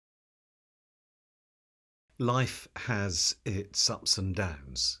Life has its ups and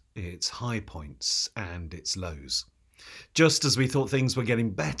downs, its high points and its lows. Just as we thought things were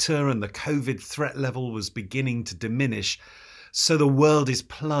getting better and the COVID threat level was beginning to diminish, so the world is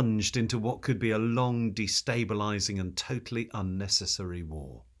plunged into what could be a long, destabilising and totally unnecessary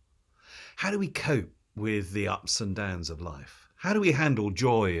war. How do we cope with the ups and downs of life? How do we handle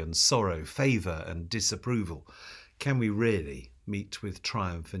joy and sorrow, favour and disapproval? Can we really meet with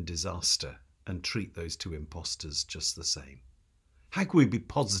triumph and disaster and treat those two impostors just the same? How can we be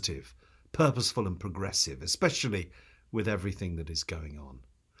positive, purposeful and progressive, especially with everything that is going on?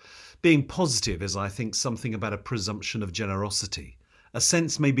 Being positive is, I think, something about a presumption of generosity, a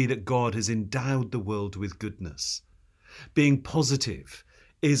sense maybe that God has endowed the world with goodness. Being positive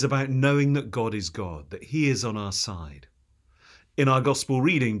is about knowing that God is God, that He is on our side. In our Gospel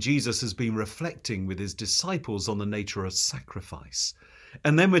reading, Jesus has been reflecting with His disciples on the nature of sacrifice.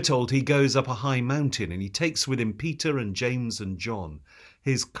 And then we're told He goes up a high mountain and He takes with Him Peter and James and John,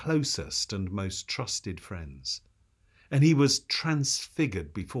 His closest and most trusted friends. And He was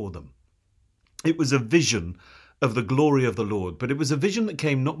transfigured before them. It was a vision of the glory of the Lord, but it was a vision that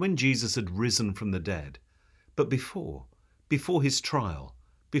came not when Jesus had risen from the dead, but before His trial,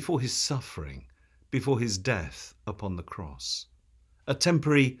 before His suffering, before His death upon the cross. A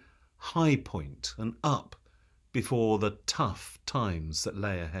temporary high point, an up before the tough times that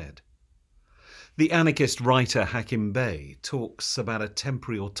lay ahead. The anarchist writer Hakim Bey talks about a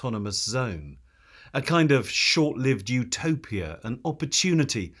temporary autonomous zone, a kind of short-lived utopia, an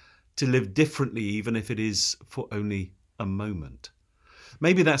opportunity to live differently even if it is for only a moment.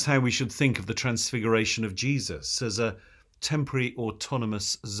 Maybe that's how we should think of the transfiguration of Jesus, as a temporary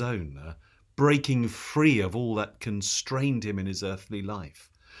autonomous zone, a breaking free of all that constrained Him in His earthly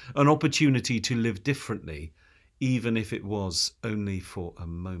life, an opportunity to live differently even if it was only for a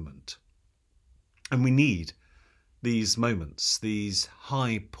moment. And we need these moments, these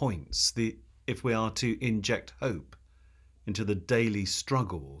high points, if we are to inject hope into the daily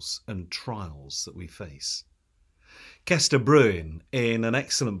struggles and trials that we face. Kester Bruin, in an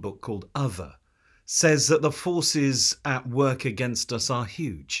excellent book called Other, says that the forces at work against us are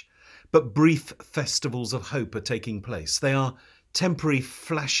huge, but brief festivals of hope are taking place. They are temporary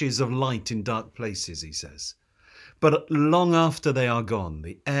flashes of light in dark places, he says. But long after they are gone,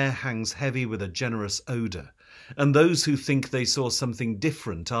 the air hangs heavy with a generous odour, and those who think they saw something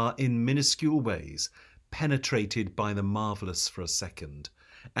different are, in minuscule ways, penetrated by the marvellous for a second,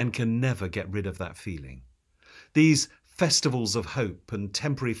 and can never get rid of that feeling. These festivals of hope and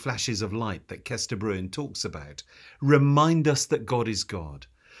temporary flashes of light that Kester Bruin talks about remind us that God is God.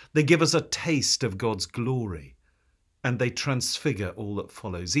 They give us a taste of God's glory, and they transfigure all that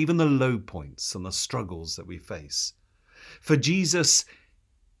follows, even the low points and the struggles that we face. For Jesus,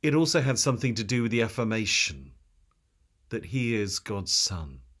 it also had something to do with the affirmation that He is God's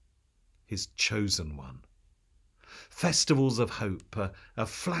Son, His chosen one. Festivals of hope, a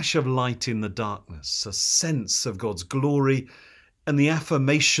flash of light in the darkness, a sense of God's glory, and the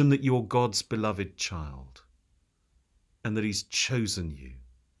affirmation that you're God's beloved child, and that He's chosen you.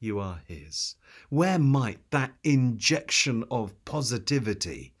 You are His. Where might that injection of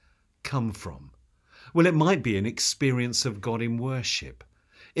positivity come from? Well, it might be an experience of God in worship.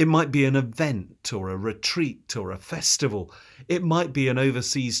 It might be an event or a retreat or a festival. It might be an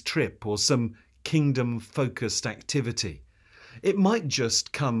overseas trip or some kingdom-focused activity. It might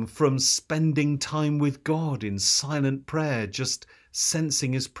just come from spending time with God in silent prayer, just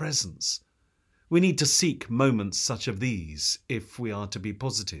sensing His presence. We need to seek moments such as these if we are to be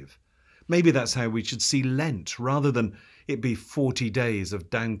positive. Maybe that's how we should see Lent, rather than it be 40 days of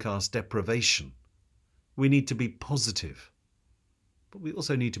downcast deprivation. We need to be positive, but we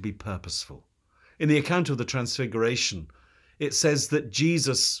also need to be purposeful. In the account of the Transfiguration, it says that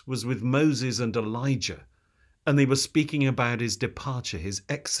Jesus was with Moses and Elijah, and they were speaking about His departure, His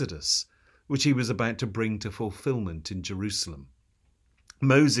exodus, which He was about to bring to fulfillment in Jerusalem.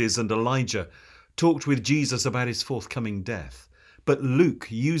 Moses and Elijah talked with Jesus about His forthcoming death, but Luke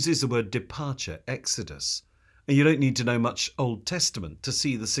uses the word departure, exodus, and you don't need to know much Old Testament to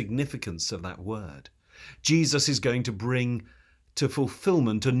see the significance of that word. Jesus is going to bring to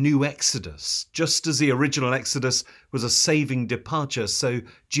fulfillment a new exodus. Just as the original exodus was a saving departure, so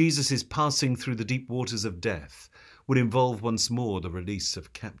Jesus' passing through the deep waters of death would involve once more the release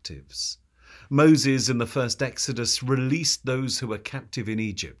of captives. Moses in the first Exodus released those who were captive in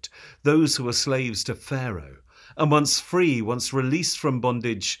Egypt, those who were slaves to Pharaoh, and once free, once released from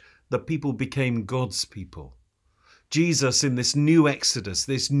bondage, the people became God's people. Jesus in this new Exodus,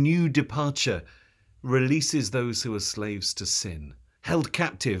 this new departure, releases those who are slaves to sin, held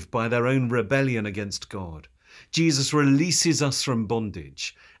captive by their own rebellion against God. Jesus releases us from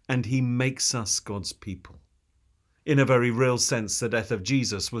bondage and he makes us God's people. In a very real sense, the death of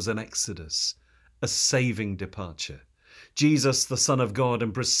Jesus was an exodus, a saving departure. Jesus, the Son of God,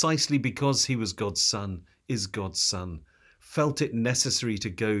 and precisely because he was God's Son, is God's Son, felt it necessary to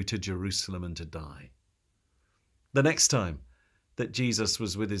go to Jerusalem and to die. The next time that Jesus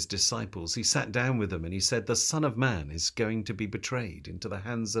was with his disciples, he sat down with them and he said, "The Son of Man is going to be betrayed into the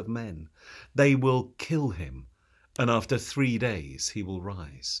hands of men. They will kill him, and after 3 days he will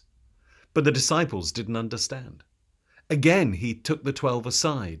rise." But the disciples didn't understand. Again, he took the 12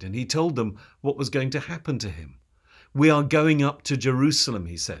 aside and he told them what was going to happen to him. "We are going up to Jerusalem,"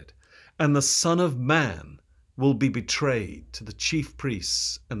 he said, "and the Son of Man will be betrayed to the chief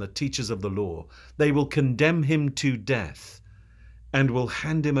priests and the teachers of the law. They will condemn him to death and will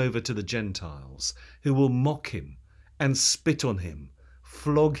hand him over to the Gentiles, who will mock him and spit on him,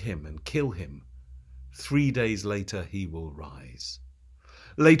 flog him and kill him. 3 days later he will rise."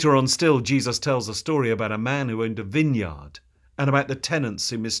 Later on still, Jesus tells a story about a man who owned a vineyard and about the tenants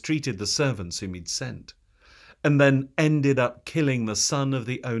who mistreated the servants whom he'd sent, and then ended up killing the son of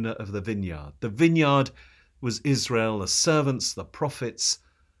the owner of the vineyard. The vineyard was Israel, the servants, the prophets,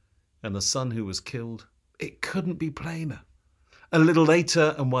 and the son who was killed. It couldn't be plainer. A little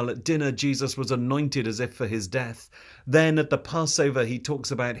later, and while at dinner, Jesus was anointed as if for his death. Then at the Passover, he talks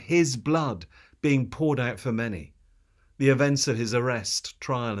about his blood being poured out for many. The events of his arrest,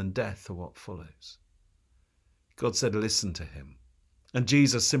 trial, and death are what follows. God said, "Listen to him." And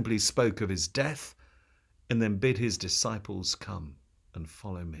Jesus simply spoke of his death and then bid his disciples, "Come and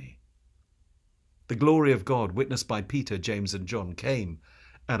follow me." The glory of God, witnessed by Peter, James, and John, came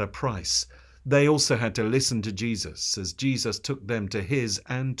at a price. They also had to listen to Jesus as Jesus took them to his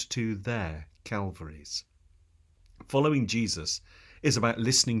and to their Calvaries. Following Jesus is about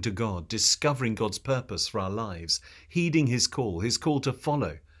listening to God, discovering God's purpose for our lives, heeding his call to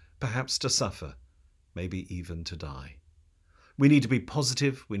follow, perhaps to suffer, maybe even to die. We need to be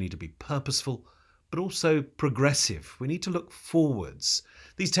positive, we need to be purposeful, but also progressive. We need to look forwards.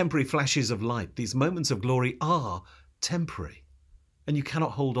 These temporary flashes of light, these moments of glory are temporary, and you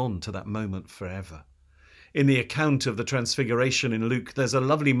cannot hold on to that moment forever. In the account of the Transfiguration in Luke, there's a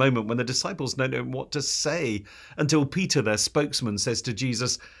lovely moment when the disciples don't know what to say until Peter, their spokesman, says to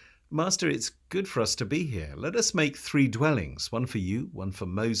Jesus, "Master, it's good for us to be here. Let us make 3 dwellings, one for you, one for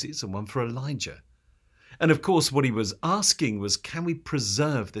Moses, and one for Elijah." And of course, what he was asking was, can we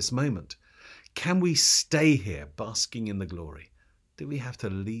preserve this moment? Can we stay here basking in the glory? Do we have to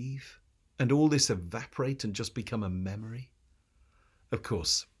leave and all this evaporate and just become a memory? Of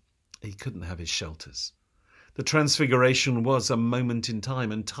course, he couldn't have his shelters. The Transfiguration was a moment in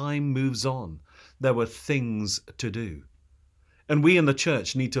time, and time moves on. There were things to do. And we in the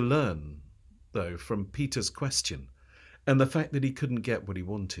church need to learn, though, from Peter's question and the fact that he couldn't get what he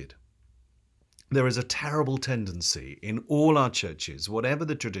wanted. There is a terrible tendency in all our churches, whatever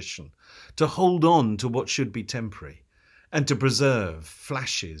the tradition, to hold on to what should be temporary and to preserve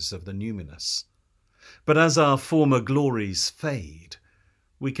flashes of the numinous. But as our former glories fade,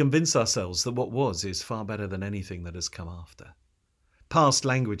 we convince ourselves that what was is far better than anything that has come after. Past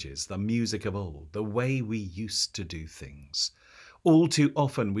languages, the music of old, the way we used to do things. All too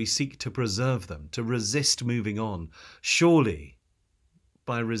often we seek to preserve them, to resist moving on. Surely,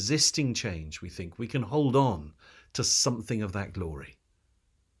 by resisting change, we think we can hold on to something of that glory.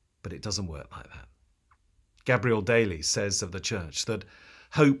 But it doesn't work like that. Gabriel Daly says of the church that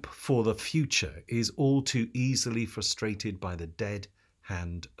hope for the future is all too easily frustrated by the dead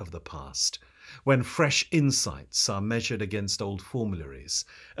hand of the past, when fresh insights are measured against old formularies,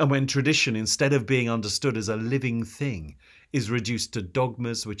 and when tradition, instead of being understood as a living thing, is reduced to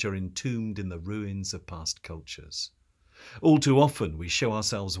dogmas which are entombed in the ruins of past cultures. All too often we show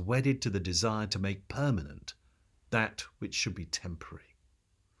ourselves wedded to the desire to make permanent that which should be temporary.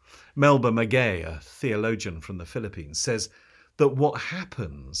 Melba Magay, a theologian from the Philippines, says that what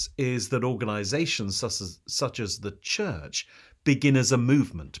happens is that organisations such as the church begin as a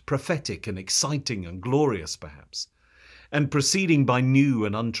movement, prophetic and exciting and glorious perhaps, and proceeding by new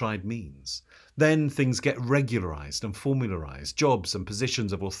and untried means. Then things get regularised and formularised, jobs and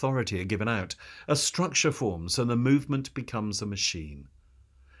positions of authority are given out, a structure forms and the movement becomes a machine.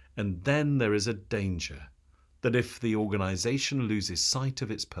 And then there is a danger that if the organisation loses sight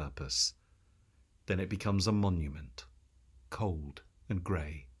of its purpose, then it becomes a monument, cold and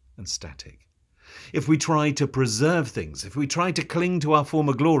grey and static. If we try to preserve things, if we try to cling to our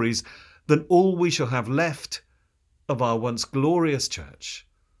former glories, then all we shall have left of our once glorious church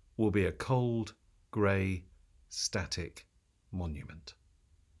will be a cold, grey, static monument.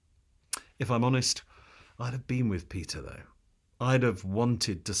 If I'm honest, I'd have been with Peter, though. I'd have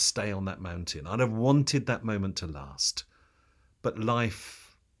wanted to stay on that mountain. I'd have wanted that moment to last. But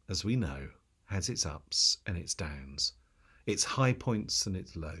life, as we know, has its ups and its downs, its high points and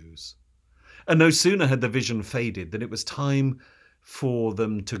its lows. And no sooner had the vision faded than it was time for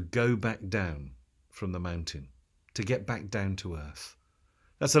them to go back down from the mountain, to get back down to earth.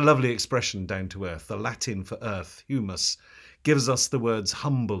 That's a lovely expression, down to earth. The Latin for earth, humus, gives us the words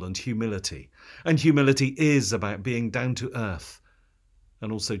humble and humility. And humility is about being down to earth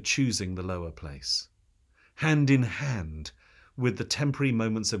and also choosing the lower place. Hand in hand with the temporary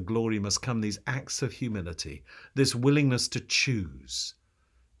moments of glory must come these acts of humility, this willingness to choose,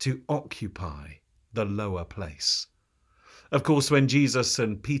 to occupy the lower place. Of course, when Jesus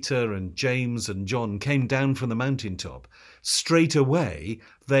and Peter and James and John came down from the mountaintop, straight away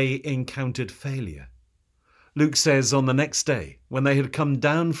they encountered failure. Luke says on the next day, when they had come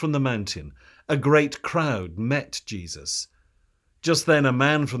down from the mountain, a great crowd met Jesus. Just then a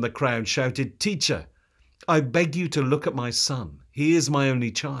man from the crowd shouted, "Teacher, I beg you to look at my son. He is my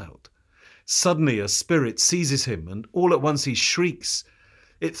only child." Suddenly a spirit seizes him, and all at once he shrieks.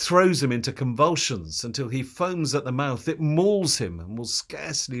 It throws him into convulsions until he foams at the mouth. It mauls him and will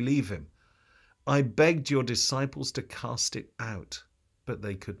scarcely leave him. I begged your disciples to cast it out, but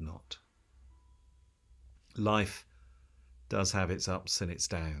they could not. Life does have its ups and its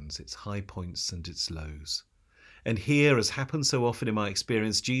downs, its high points and its lows. And here, as happens so often in my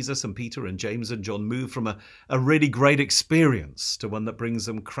experience, Jesus and Peter and James and John move from a really great experience to one that brings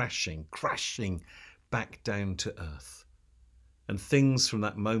them crashing back down to earth. And things from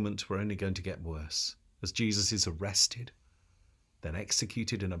that moment were only going to get worse as Jesus is arrested, then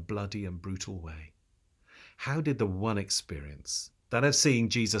executed in a bloody and brutal way. How did the one experience, that of seeing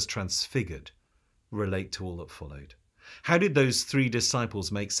Jesus transfigured, relate to all that followed? How did those three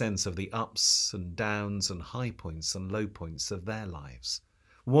disciples make sense of the ups and downs and high points and low points of their lives?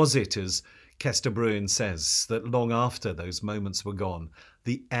 Was it, as Kester Bruin says, that long after those moments were gone,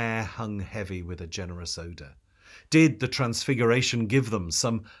 the air hung heavy with a generous odour? Did the Transfiguration give them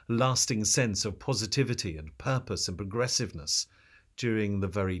some lasting sense of positivity and purpose and progressiveness during the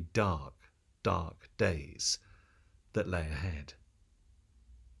very dark, dark days that lay ahead?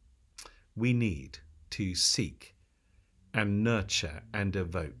 We need to seek and nurture and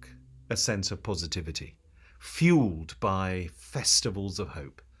evoke a sense of positivity, fueled by festivals of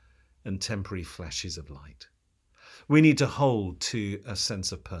hope and temporary flashes of light. We need to hold to a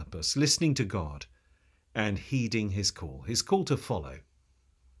sense of purpose, listening to God and heeding his call to follow,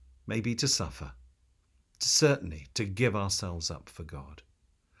 maybe to suffer, certainly to give ourselves up for God.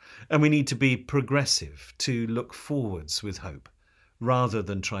 And we need to be progressive, to look forwards with hope, rather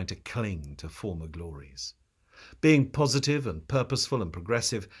than trying to cling to former glories. Being positive and purposeful and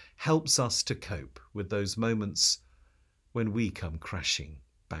progressive helps us to cope with those moments when we come crashing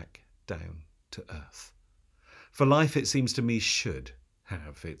back down to earth. For life, it seems to me, should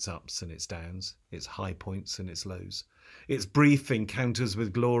have its ups and its downs, its high points and its lows, its brief encounters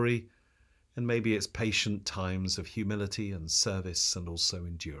with glory, and maybe its patient times of humility and service and also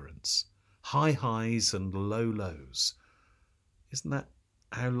endurance. High highs and low lows. Isn't that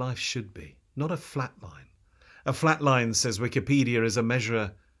how life should be? Not a flat line. A flat line, says Wikipedia, is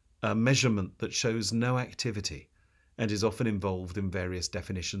a measurement that shows no activity and is often involved in various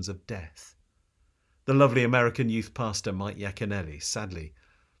definitions of death. The lovely American youth pastor Mike Yaconelli, sadly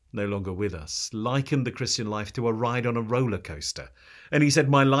no longer with us, likened the Christian life to a ride on a roller coaster. And he said,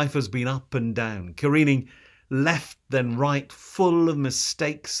 "My life has been up and down, careening left then right, full of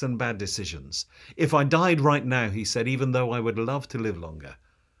mistakes and bad decisions. If I died right now," he said, "even though I would love to live longer,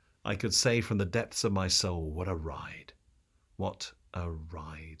 I could say from the depths of my soul, what a ride. What a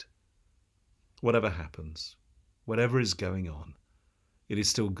ride." Whatever happens, whatever is going on, it is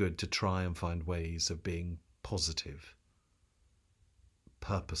still good to try and find ways of being positive,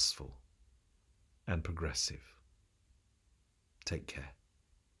 purposeful, and progressive. Take care.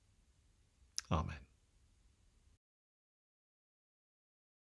 Amen.